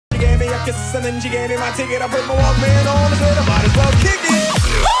a kiss and then she gave me my ticket. I put my Walkman on and said I might as well kick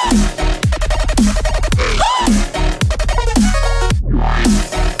it.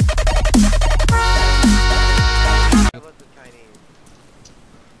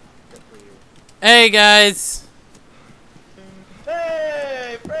 Hey guys!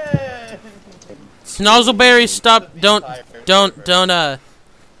 Hey, friend! Snozzleberry, stop! Don't, okay.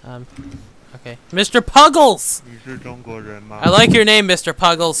 Mr. Puggles! I like your name, Mr.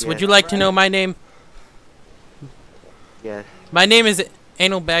 Puggles. Would you like to know my name? Yes. My name is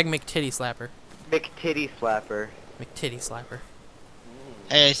Anal Bag McTitty Slapper. McTitty Slapper. McTitty Slapper.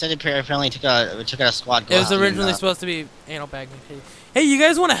 Hey, I said apparently took out a squad. It was originally supposed to be Anal Bag McTitty. Hey, you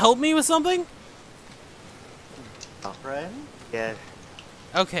guys want to help me with something? Friend? Yes.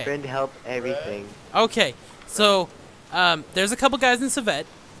 Okay. Friend help everything. Okay. So, there's a couple guys in Civet.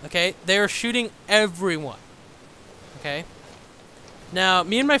 Okay, they are shooting everyone. Okay. Now,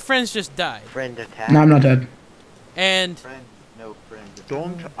 me and my friends just died. Friend attack. No, I'm not dead. And Friend, no friend.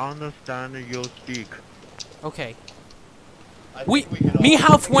 Don't understand you speak. okay. Me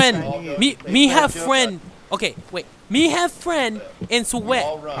have friend. Me have friend. Okay, wait. Me have friend in Civet.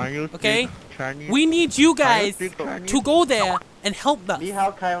 Can you Okay. speak Chinese? We need you guys Can you speak Chinese? to go there and help us.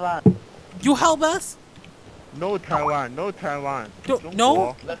 Taiwan. You help us? No Taiwan, no Taiwan.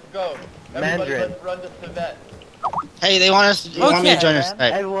 No? Let's go. Mandarin. Everybody, let's run to Tibet. Hey, they want us. They want me to join us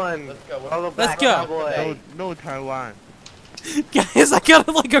tonight. Everyone. Let's go. Follow Let's Black go. Cowboy. No Taiwan. Guys, I got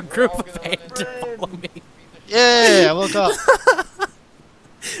like a group of We're all 8 to gonna follow me. Yeah, I woke up.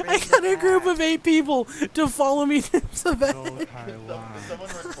 I got a group of 8 people to follow me to Civet. No Taiwan. Is someone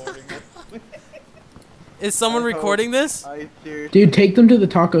recording this? Is someone recording this? Dude, take them to the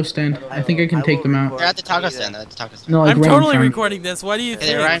taco stand. I think I can take them out. They're at the taco stand. They're at the taco stand. No, like I'm right in totally front. recording this. What do you Hey,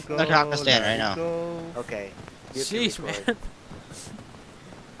 they're think? right at the taco stand right now. Okay. You have to Sheesh, record. man.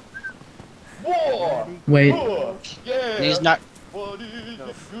 War! Wait. War! Yeah! He's not. What is it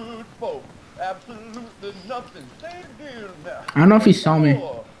good for? Absolutely nothing. Say the deal now. I don't know if he saw me.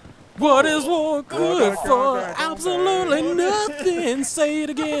 War. What is war good for? Absolutely nothing. Say it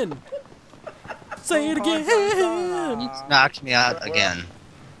again. Say it again. He's knocked me out again.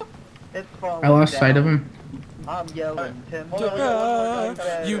 It's falling I lost down. sight of him. I'm yelling, Tim. Hold on, we got one more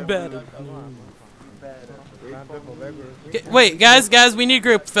guy. You better. better. Wait, guys, we need a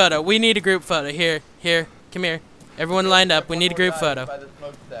group photo. We need a group photo. Here, come here. Everyone lined up. We need a group photo. By the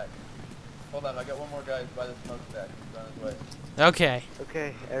smokestack. Hold on, I got one more guy by the smokestack. He's on his way. Okay.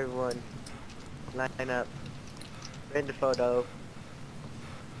 Okay, everyone. Line up. Friend the photo.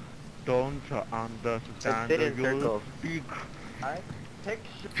 Don't understand sit in you circles. speak. Alright?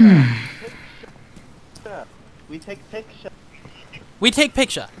 Picture. We take picture. We take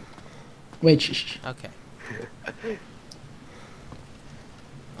picture. Wait, shh. Okay.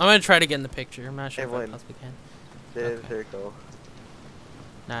 I'm gonna try to get in the picture. I'm not sure if I Everyone. possibly can. Sit in Okay. circle.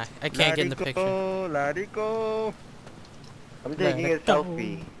 Nah, I can't get in the picture. Let it go. I'm taking a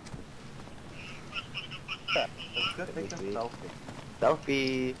selfie. Let's go take a selfie.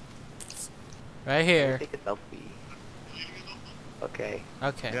 Selfie. Right here. Take a selfie. Okay.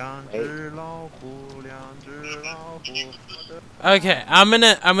 Okay. 两只老虎，两只老虎。 Okay. I'm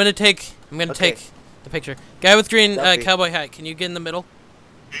gonna take Okay. take the picture. Guy with green Selfie. cowboy hat. Can you get in the middle?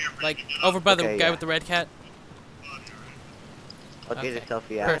 Like over by the Okay, guy yeah. with the red hat. I'll get a Okay,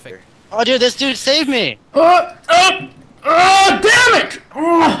 selfie perfect. after. Oh, dude, this dude saved me. Damn it!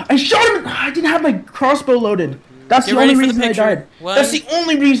 Oh, I shot him. I didn't have my crossbow loaded. That's Get the ready only for the reason I picture. died. One, That's the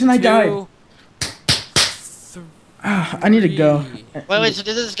only reason I died. 2, I need to go. 3. Wait, so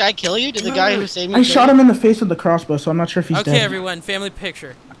did this guy kill you? Did the guy who saved me? I kill shot you? him in the face with the crossbow, so I'm not sure if he's Okay, dead. everyone, family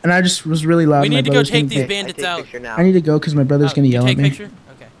picture. And I just was really loud. We my need to go brother's take gonna these get- bandits I take out. picture now. I need to go because my brother's gonna you yell take at me. picture?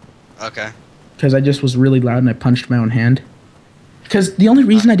 Okay. Okay. Because I just was really loud and I punched my own hand. Because the only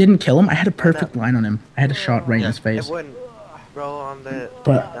reason I didn't kill him, I had a perfect line on him. I had a shot right in his face. Everyone, roll on the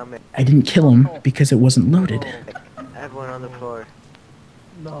But stomach. I didn't kill him because it wasn't loaded. Everyone on the floor.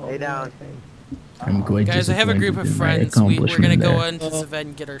 Lay down. I'm quite Guys, I have a group of disappointed friends. in my We're gonna accomplishment go there. into Civet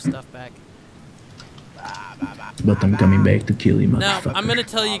and get our stuff back. But I'm coming back to kill you, Now, motherfucker. I'm gonna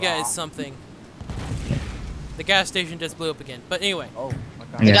tell you guys something. The gas station just blew up again. But anyway,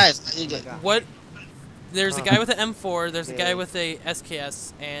 Hey Yeah. guys, what? There's a guy with an M4. There's a guy with a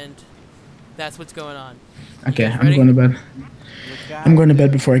SKS, and that's what's going on. Okay, guys I'm ready? going to bed. I'm going to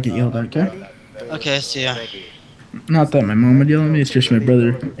bed before I get yelled at, okay? okay, see ya. Not that my mom would yell at me, it's just my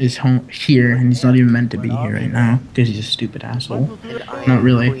brother is home here, and he's not even meant to be here right now, because he's a stupid asshole. Not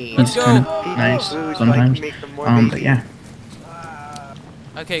really. He's go. kind of nice sometimes. But yeah.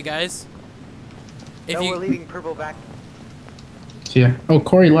 Okay, guys. If No, we're you leaving purple back. So yeah. Oh,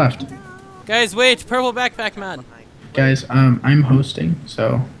 Corey left. Guys, wait, purple backpack man. Guys, I'm hosting,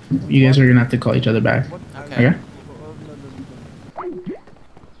 so you guys are gonna have to call each other back. Okay. Okay?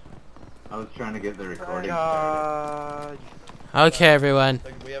 I was trying to get the recording. God. Okay, everyone.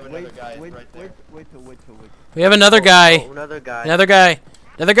 We have another guy right there. Wait. We have another guy. Oh, another guy. Another guy.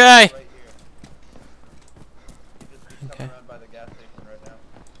 Another guy. Right here. He's just Okay. coming around by the gas station right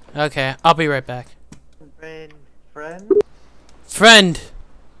now. Okay, I'll be right back. Friend. Friend. Friend.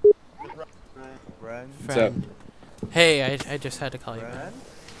 Hey, I just had to call you back.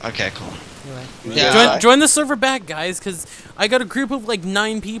 Okay, cool. Anyway. Yeah. Join the server back, guys, because I got a group of like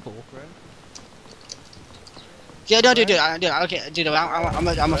 9 people. Yeah, no, dude, okay, dude, I'm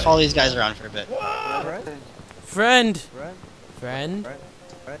gonna follow these guys around for a bit. Friend. Friend. Friend.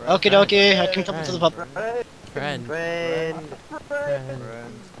 Okay, dokie, I can come to the pub. Friend. Friend. Friend.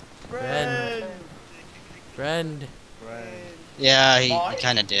 Friend. Friend. Yeah, he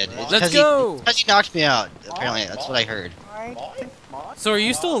kind of did. It's Let's 'cause go! Because he knocked me out, apparently, that's what I heard. So are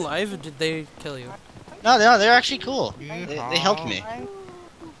you still alive, or did they kill you? No, they're actually cool. They helped me.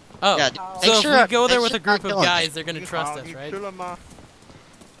 Oh, Yeah, so thanks if for- we go there thanks with a for group not of killing me. guys, they're gonna trust us, right?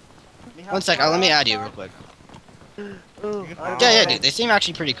 1 sec, let me add you real quick. Yeah, dude, they seem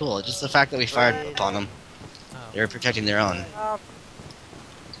actually pretty cool. It's just the fact that we fired upon them. Oh. They were protecting their own.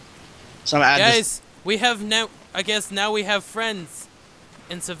 So I'm adding Guys, we have now. I guess now we have friends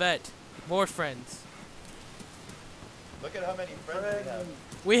in Savet. More friends. Look at how many friends we have.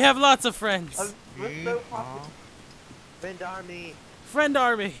 We have lots of friends. Friend army. Friend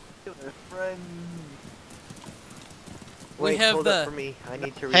army. We Wait, have hold the. up for me. I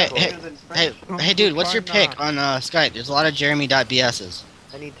need to Hey, record. hey, dude, what's your pick on Skype? There's a lot of Jeremy.bs's.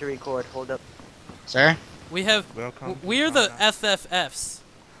 I need to record. Hold up. Sir? We have. Welcome. We're the FFFs.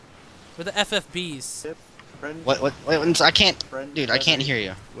 We're the FFBs. Wait, I can't, dude, I can't hear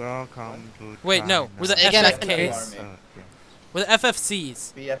you. Welcome to. Wait, no, we're the Say again, I FFKs. Army. We're the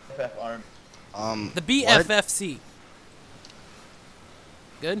FFCs. BFF arm. The BFFC.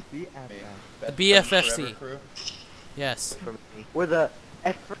 Good? Best BFFC. friends forever crew. Yes. For me. We're the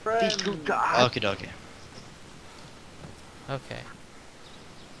FFB. God. Okie dokie. Okay.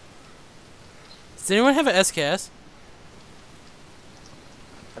 Does anyone have an SKS?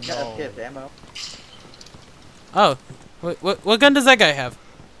 I've got a ammo. Oh, what gun does that guy have?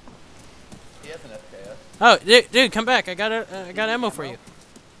 He has an SKS. Oh, dude, come back! I got ammo for you.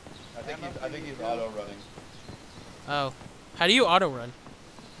 I think he's auto running. Oh, how do you auto run?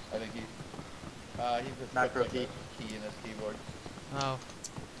 I think he's just macro key in his keyboard. Oh,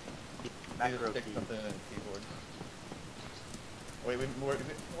 He just sticks something in his keyboard. Wait,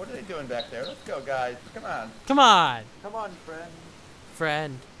 what are they doing back there? Let's go, guys. Come on. come on, Come on, friend.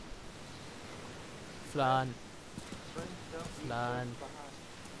 friend. Flan. Flan.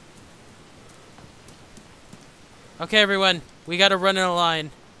 Okay, everyone, we gotta run in a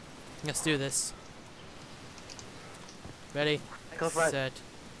line. Let's do this. Ready? Go for it. Set.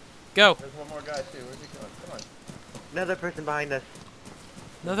 Go. There's one more guy too. Where's he going? Come on. Another person behind us.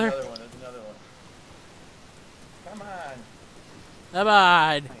 Another. There's another one. Come on. Come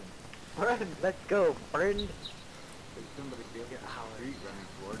on. Friend, let's go, friend. There's somebody up the street running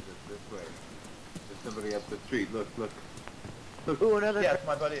towards us this way. There's somebody up the street. Look. Ooh, another. Yeah, it's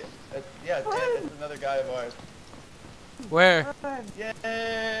my buddy. It's another guy of ours. Where?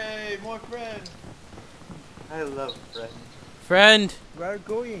 Yay! More friends. I love friend. Friend. Where are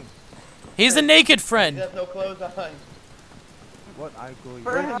going? He's a naked He friend. has no clothes on. What are going?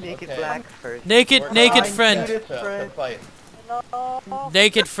 Friend, naked Okay. black first. Naked We're naked going friend. to fight.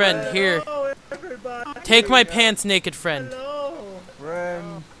 Naked friend. Here. Take my pants, naked friend.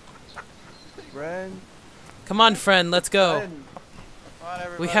 Friend. Friend. Come on, friend. Let's go. Come on,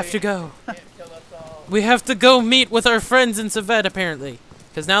 everybody. We have to go. Can't kill us all. We have to go meet with our friends in Savet, apparently.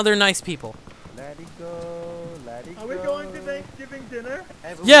 Because now they're nice people. Let it go. Let it go. Are we going to Thanksgiving dinner?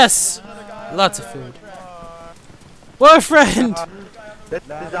 Yes! Lots of food. What a friend! That's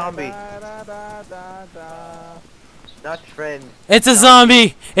the zombie. Not friend. It's a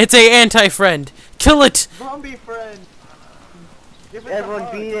zombie! It's a anti-friend! Kill it! Zombie friend. Give us Everyone a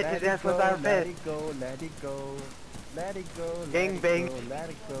hug. beat it to death with our Let fist. it go. Let it go. Let it go. let Gang it bang. go, Let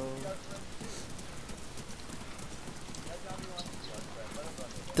it go.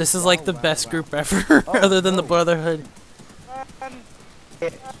 This is like the best group ever, other than the Brotherhood.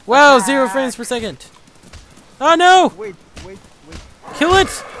 Wow, 0 frames per second! Oh no! Wait. Kill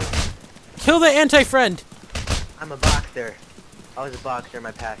it! Kill the anti-friend! I'm a boxer. I was a boxer in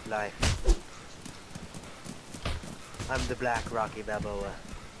my past life. I'm the Black Rocky Balboa.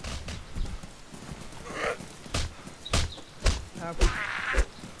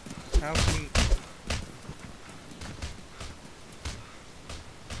 Help Help me.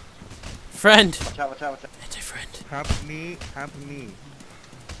 Friend. Watch out, watch out, watch out. Anti-friend. Help me. Help me.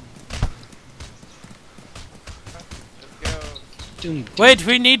 Doom. Wait,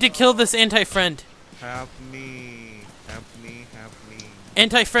 we need to kill this anti-friend. Help me. Help me. Help me.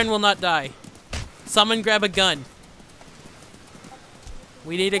 Anti-friend will not die. Someone grab a gun.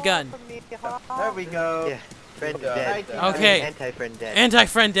 We need a gun. There we go. Yeah, friend dead. Okay. Anti-friend dead.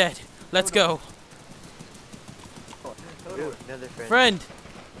 Anti-friend dead. Let's go. Ooh, another friend. Friend.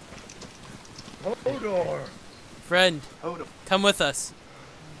 Hodor. Friend. Hodor. Come with us.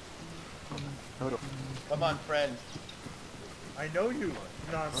 Come on, friend. I know you.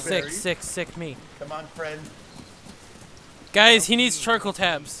 Sick me. Come on, friend. Guys, he needs charcoal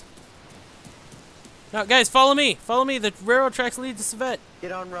tabs. No, guys, follow me. Follow me. The railroad tracks lead to Savet.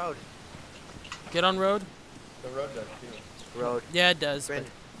 Get on road. Get on road? The road does too. Road. Yeah, it does. Friend.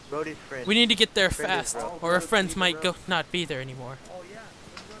 Road is friend. We need to get there Friend is fast, road. or our friends might go not be there anymore. Oh yeah.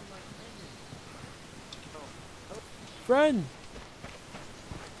 Friend.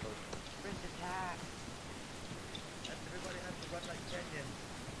 Friend attack. Everybody has to run like Kenyan.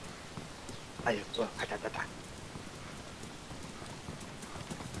 Attack.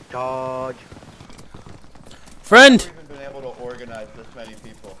 Dodge. Friend. We've even been able to organize this many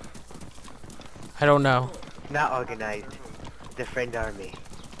people. I don't know. Not organized. The friend army.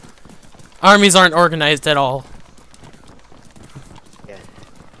 Armies aren't organized at all. Yes.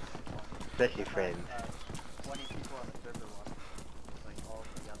 Especially friends. 20 people on the server one. Like all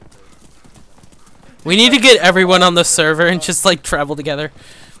the other servers. We need to get everyone on the server and just like travel together.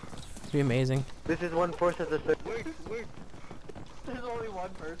 It'd be amazing. This is 1/4 of the server. Wait. There's only one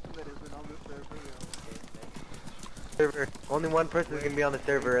person that isn't on the server. Only one person is gonna be on the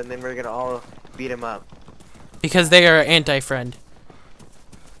server, and then we're gonna all beat him up. Because they are anti-friend.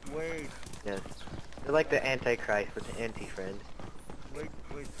 Wait. Yes. They're like the Antichrist with the anti-friend. Wait.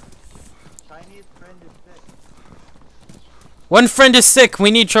 Chinese friend is sick. One friend is sick. We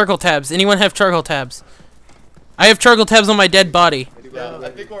need charcoal tabs. Anyone have charcoal tabs? I have charcoal tabs on my dead body. Yeah, I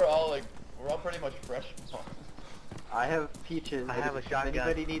think we're all pretty much fresh. I have peaches. I have a shotgun.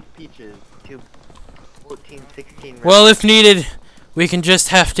 Anybody needs peaches? 14, 16 rounds. Well, if needed, we can just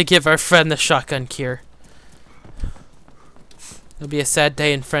have to give our friend the shotgun cure. It'll be a sad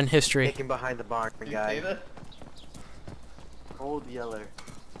day in friend history. Taking behind the barn, Do you see guys. this? Old Yeller.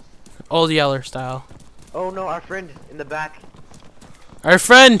 Old Yeller style. Oh no, our friend in the back. Our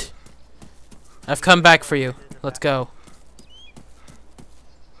friend! I've come back for you. Let's go.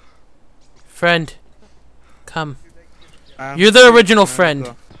 Friend. Come. You're the original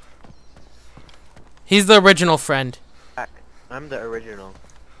friend. He's the original friend. I'm the original.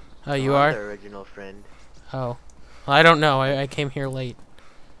 Oh, you I'm are? the original friend. Oh. Well, I don't know. I came here late.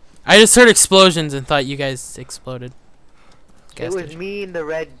 I just heard explosions and thought you guys exploded. Gas It was station. me and the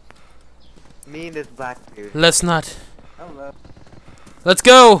red. Me and this black dude. Let's not. Hello. Let's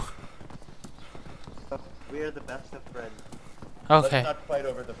go! We are the best of friends. Okay. Let's not fight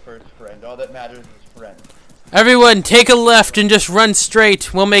over the first friend. All that matters is friends. Everyone, take a left and just run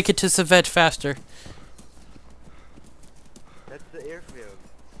straight. We'll make it to Savet faster. That's the airfield.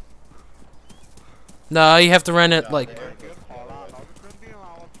 No, you have to run it Yeah, like... there.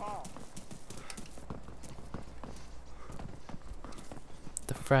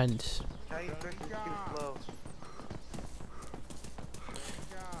 The friend. Chinese person's too slow.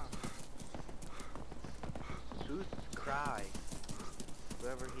 Who's Cry?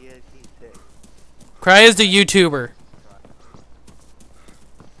 Whoever he is, he's sick. Cry is the YouTuber.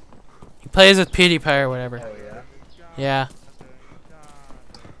 He plays with PewDiePie or whatever. Oh Yeah.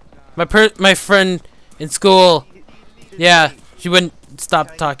 yeah. My friend in school, yeah, she wouldn't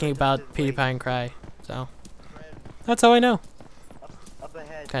stop talking about PewDiePie and Cry. So, that's how I know. Up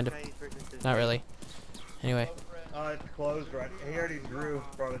ahead. Kind of. Chinese person says Not really. Anyway. Oh, it's closed right. He already drew,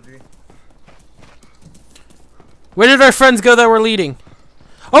 Prodigy. Where did our friends go that were leading?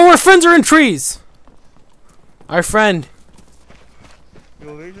 Oh, our friends are in trees! Our friend.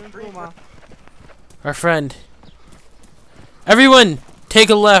 Our friend. Everyone, take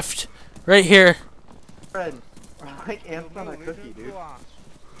a left. Right here. Friend. Like ants on a cookie, dude.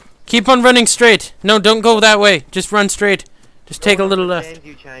 Keep on running straight. No, don't go that way. Just run straight. Just take a little left. Understand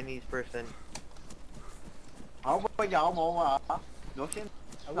you, Chinese person. I wish I had a book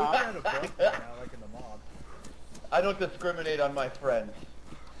now, like in the mob. I don't discriminate on my friends.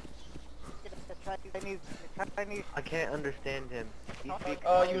 I can't understand him. He speaks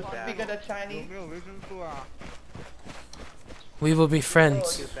Oh, you too fast. speak of the Chinese? We will be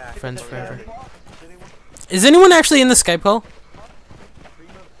friends. Too fast. Friends forever. Is anyone actually in the Skype call?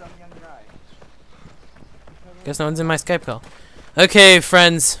 Guess no one's in my Skype call. Okay,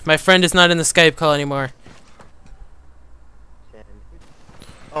 friends. My friend is not in the Skype call anymore.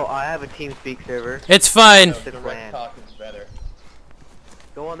 Oh, I have a TeamSpeak server. It's fine. No, direct talk is better.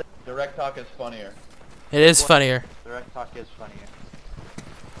 Go on the Direct talk is funnier. It is funnier. direct talk is funnier.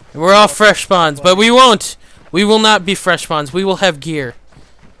 We're all fresh spawns, but we won't. We will not be fresh spawns. We will have gear.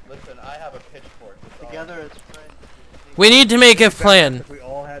 Listen, I have a pitchfork. That's all. Together as friends. We need to make a plan. If we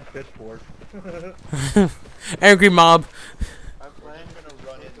all had pitchforks. Angry mob. Our friends I'm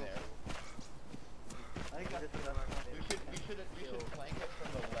gonna run in there. We should flank it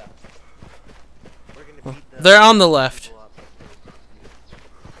from the left. We're gonna beat them. They're on the left.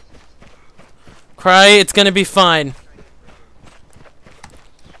 Cry, it's gonna be fine.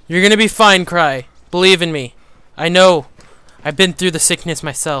 You're gonna be fine, Cry. Believe in me. I know. I've been through the sickness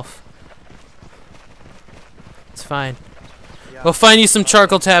myself. It's fine. Yeah. We'll find you some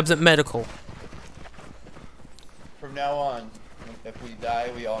charcoal tabs at medical. From now on, if we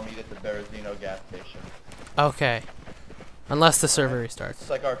die, we all meet at the Berezino gas station. Okay. Unless the server restarts. It's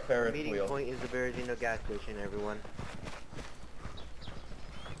like our The Ferris meeting wheel. point is the Berezino gas station, everyone.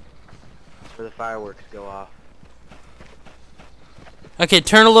 Where the fireworks go off. Okay,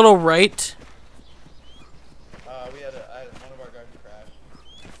 turn a little right. We had one of our guys crashed.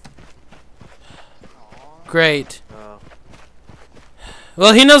 Great. Oh.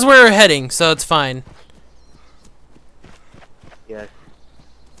 Well, he knows where we're heading, so it's fine. Yes.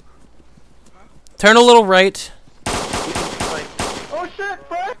 Turn a little right. Oh shit,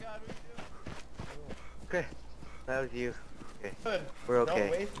 Frank! Okay. That was you. Okay. Good. We're okay.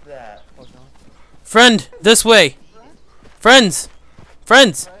 Don't waste that. Friend, this way. Friends.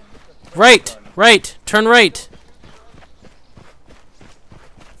 Friends. Right. Right. Turn right.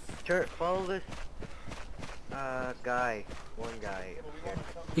 Follow this guy. One guy.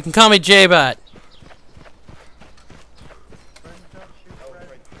 You can call me J-Bot. Oh, right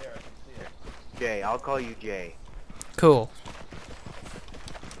there. I can see it. Jay, I'll call you Jay. Cool.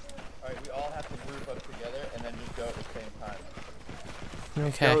 Alright, we all have to group up together and then just go at the same time.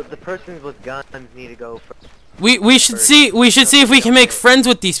 Okay. So the persons with guns need to go first. We should see if we can make friends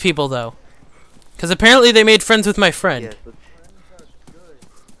with these people though. Cuz apparently they made friends with my friend. Yes,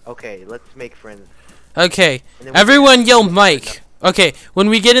 okay, let's make friends. Okay. And then we Everyone can- yell Mike. Okay, when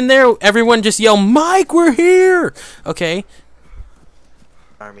we get in there, everyone just yell Mike, we're here. Okay.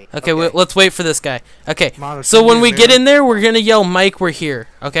 Army. Okay, let's wait for this guy. Okay. Mama, So send when me we a get mail. in there, we're going to yell Mike, we're here.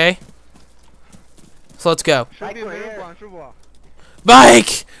 Okay? So let's go. Mike, we're here.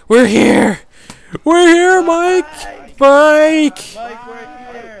 Mike, we're here. We're here, Mike. Mike. Mike,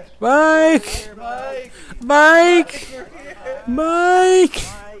 we're here! Mike. Mike! Mike. Mike.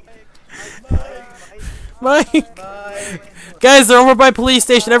 Mike. Mike! Guys, they're over by police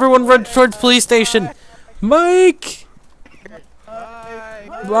station. Everyone run towards police station. Mike.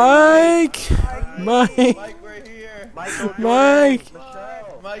 Mike. Mike. Mike, we're here! Mike.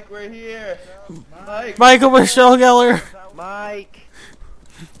 Mike, we're here! Mike! Michael Michelle Geller. Mike.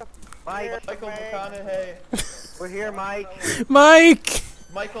 Mike. Michael McConaughey! We're here, Mike. Mike.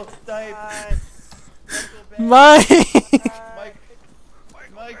 Michael Stipe! Mike. Mike!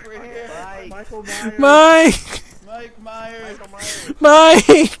 Mike, we're here! Mike. Mike. Mike Myers!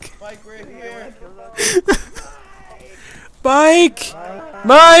 Mike. Mike, we're here! Mike.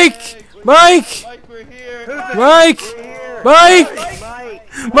 Mike. Mike. Mike, we're here! Mike. Mike.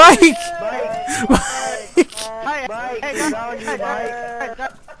 Mike. Mike.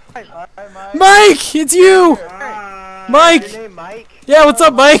 Mike, it's you. Mike. Your name Mike? Yeah, what's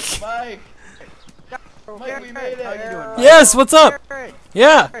up, Mike? Mike! Mike, we made it! How you doing, Mike? Yes, what's up?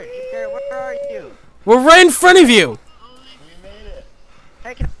 Yeah, Where are you? we're right in front of you. We made it!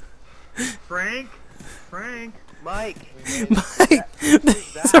 Frank? Frank? Mike. Mike,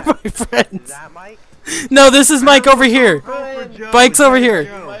 these are my Is friends. that Mike? No, this is Mike over here. Mike's over here.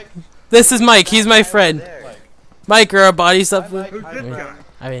 Mike! This is Mike. He's my friend. There. Mike, or a body stuff. Mike. Who's this guy?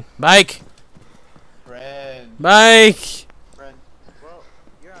 I mean, Mike. Friend! Mike. Friend. Well,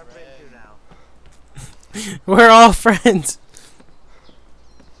 you're our friend too now. We're all friends.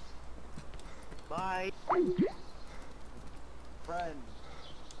 Mike. Friend.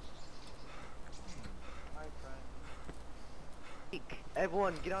 Hi, friend.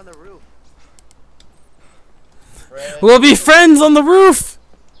 Everyone, get on the roof. Friend! We'll be friends on the roof.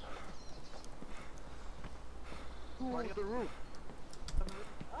 On the roof.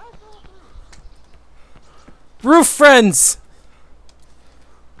 Roof friends.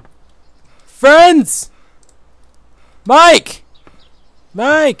 Friends. Mike.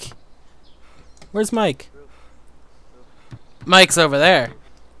 Mike. Where's Mike? Mike's over there.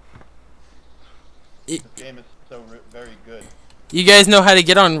 This game is so very good. You guys know how to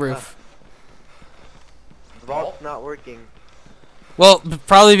get on roof. The vault's not working. Well,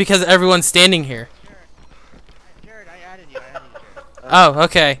 probably because everyone's standing here. Jared, I added you. Oh,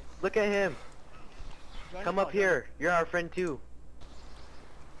 okay. Look at him. Come up here. You're our friend too.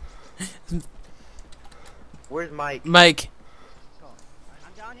 Where's Mike? Mike,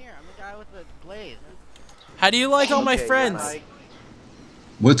 I'm down here. I'm the guy with the blaze. how do you like all my Okay, friends? Mike.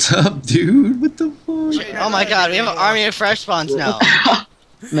 What's up, dude? What the fuck? Oh my god, we have an army of fresh spawns now.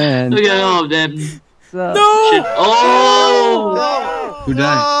 Man. Look at all of them. No! Oh! Who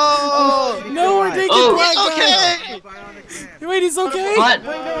died? Oh! No, we're taking Oh, black it's guy. okay! Wait, he's okay? What?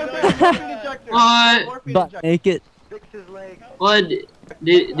 What? Butt naked. Fix his leg. What?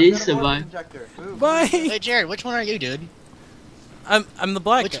 Did they survive? Bye. Hey Jared, which one are you, dude? I'm the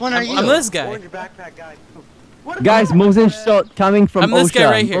black Which guy. one are you? I'm this guy. Orange backpack guy. Guys, motion shot coming from I'm this OSHA.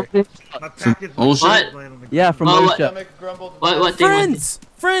 guy right here. My package Oh, was shit. laying on the Yeah, from Oh, what? OSHA. What thing was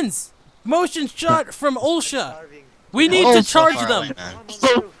Friends! Motion shot from Olsha. We need to charge them.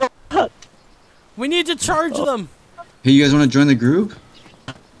 We need to charge them. Hey, you guys want to join the group?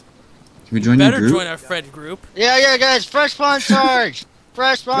 Can we join your Better group? join our friend group. Yeah, guys, fresh spawn charge!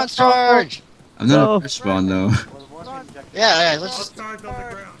 Fresh spawn charge! I'm not No. a fresh spawn though. Yeah, let's just, stars on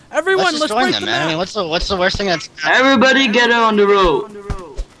the ground. Everyone, let's let's just join break them, the man. I mean, map. what's the worst thing that's... Everybody get on the road.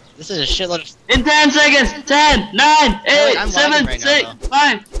 This is a shitload of... In 10 seconds. 10, 9, 8, I'm 7, lagging right now, 6,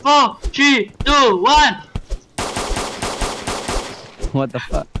 5, 4, 3, 2, 1. What the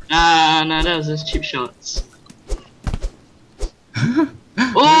fuck? Nah, that was just cheap shots.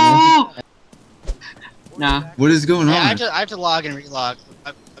 Oh! Nah. What is going Yeah, on? I have to log and relog.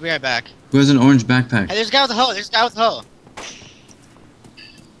 I'll be right back. Who has an orange backpack? Hey, there's a guy with the hoe. There's a guy with the hoe.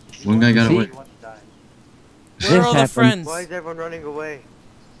 One guy got See? away. Where are This all the happened. friends? Why is everyone running away?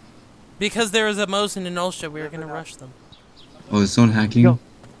 Because there was a Mosin and Olsha, we were gonna rush them. Oh, is someone hacking? Go.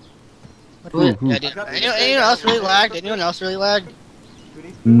 What? Yeah, dude. Anyone else really lagged? Anyone else really lagged?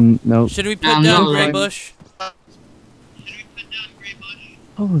 No. Should we put Nah, down no, Grey like- Bush?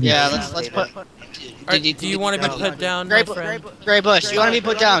 Holy Yeah, shit. let's put... Or do you want to be put down, my friend? Gray Bush, you want to be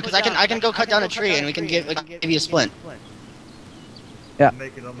put down? Because I can go cut down a tree and we can give you a splint. I'm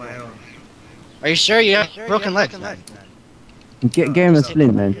making on my own. Are you sure you have broken legs, man? Get him a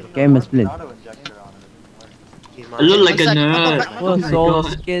splint, man. Get him a splint. I look like a One sec. nerd. What's my all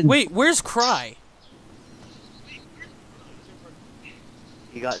God. skin? Wait, where's Cry?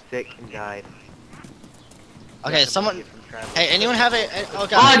 He got sick and died. Okay, someone... Hey, anyone have a... Oh,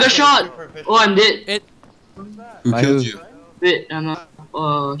 God. Oh, I got shot. Oh, I'm dead. Who By killed who? you? Wait, I'm not.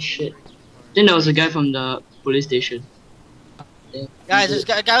 Oh shit. I think that was a guy from the police station. Yeah. Guys, there's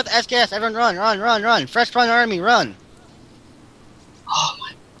a guy with SKS. Everyone run. Fresh spawn army, run. Oh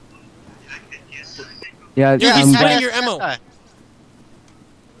my. Yeah, Dude, Yeah, he's I'm hiding back. your ammo.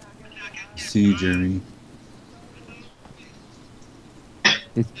 See you, Jeremy.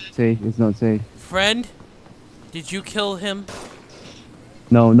 It's safe. It's not safe. Friend, did you kill him?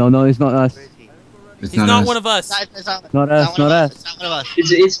 No, it's not us. It's He's not us. one of us. It's not Not us, one of not us. It's not one of us.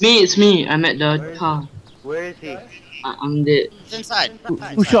 It's me. I'm at the car. Where is he? I'm dead. It's inside.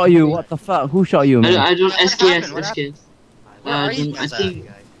 Who shot you? What the fuck? Who shot you, man? I don't What SKS. happened? What SKS. Where are you I guys at? think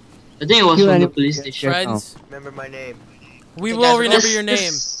it was Kill from the anyone. police station. Friends, Remember my name. we Hey, will guys, remember this- your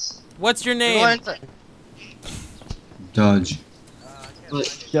name. What's your name? Dodge.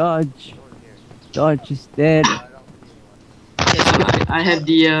 Dodge is dead. I have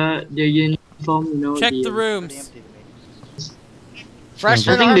the uniform. You know. Check the rooms. Fresh I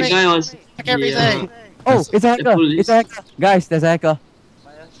spawn think army. the guy was. Check everything. Oh, it's a hacker. police. It's a hacker. Guys, there's a hacker.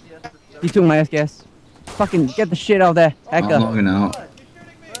 He took my SKS. Fucking get the shit out of there, I'm hacker. logging out.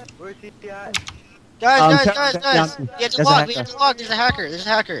 Where's he at? Guys. Down. We have to There's a log. We hacker. have to log. There's a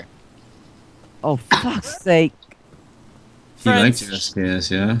hacker. Oh, fuck's sake. He liked Friends, your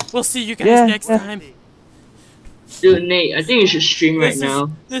SKS, yeah? we'll see you guys Yeah, next yeah. time. Dude, Nate, I think you should stream right now.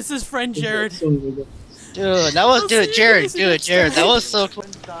 This is friend Jared. Dude, that was... Dude, Jared. That was so cool.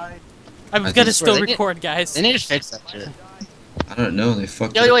 I'm I gonna think- still They need- record, guys. They need to fix that shit. I don't know, they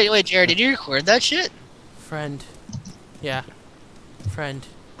fucked Yo, up. wait, Jared, did you record that shit? Friend. Yeah. Friend.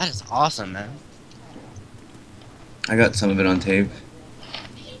 That is awesome, man. I got some of it on tape.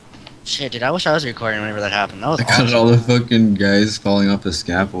 Shit, dude, I wish I was recording whenever that happened. That was I got awesome. all the fucking guys falling off the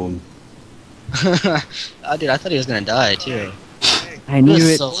scaffold. Oh, dude, I thought he was gonna die, too. I knew This is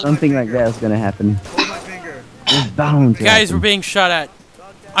it. so- Something like that was gonna happen. Hold my finger. It's bound to Guys, we're happen. being shot at.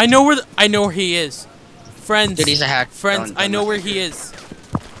 I know where he is. Friends. Dude, he's a hack. Friends, Don't I know mess where with he him. is.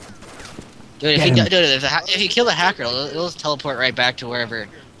 Dude, Get him. if he killed a hacker, it'll just teleport right back to wherever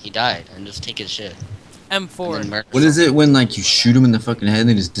he died and just take his shit. M4. and then What is it when like you shoot them in the fucking head and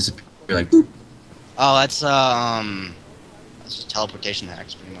they just disappear like boop? Oh, that's just teleportation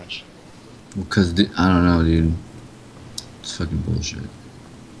hacks pretty much. Because I don't know, dude. It's fucking bullshit.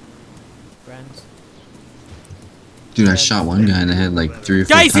 Friends. Dude, I shot one guy in the head like 3 or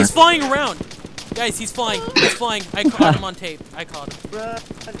 4 Guys, times. he's flying around. Guys, he's flying. He's flying. I caught him on tape. I caught him.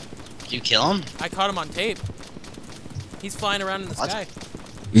 Did you kill him? I caught him on tape. He's flying around in the sky.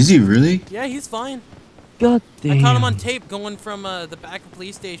 Is he really? Yeah, he's flying. God damn. I caught him on tape going from the back of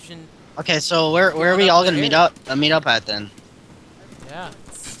police station. Okay, so where are we all gonna meet up? Meet up at then? Yeah.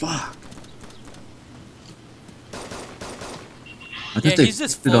 Fuck. Yeah, he's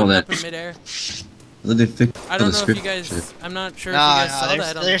just floating up in midair. I they fixed I don't all know the if you script guys. shit. I'm not sure if you guys saw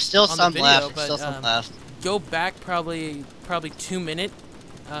that on, there's still on some the video, left. but Still some left. go back probably 2-minute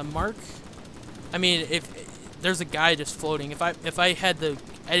mark. I mean, if there's a guy just floating, if I had the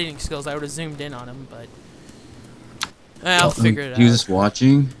editing skills, I would have zoomed in on him, but I'll figure it out. He was just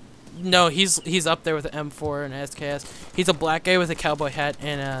watching. No, he's up there with an M4 and SKS. He's a black guy with a cowboy hat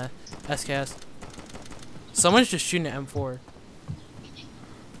and a SKS. Someone's just shooting an M4.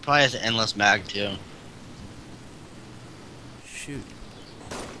 Probably has an endless mag too. Shoot.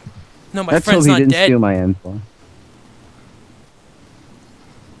 No, my Let's hope friend's he not didn't dead. steal my M4.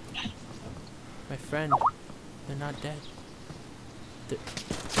 My friend, they're not dead.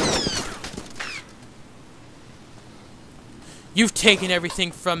 You've taken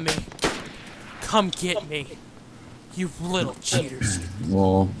everything from me. Come get me. You little cheaters.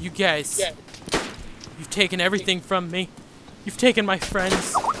 Well, You guys. You've taken everything from me. You've taken my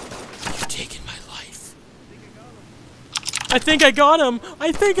friends. You've taken my life. I think I got him.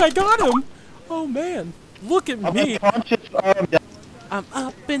 I think I got him. Oh man. Look at me. I'm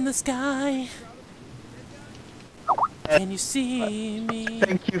up in the sky. Can you see me?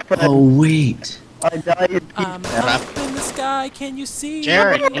 Thank you for that. oh wait. I died. I'm up in the sky. Can you see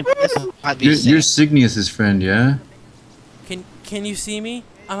Jared, me? this might be You're safe. Cygnus' friend, yeah? Can you see me?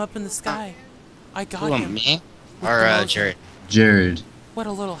 I'm up in the sky. I got Who, him. me? With Or the motion. Jared? Jared. What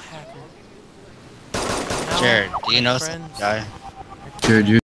a little hacker. Now, Jared, do you my know friends, some guy? Jared, you're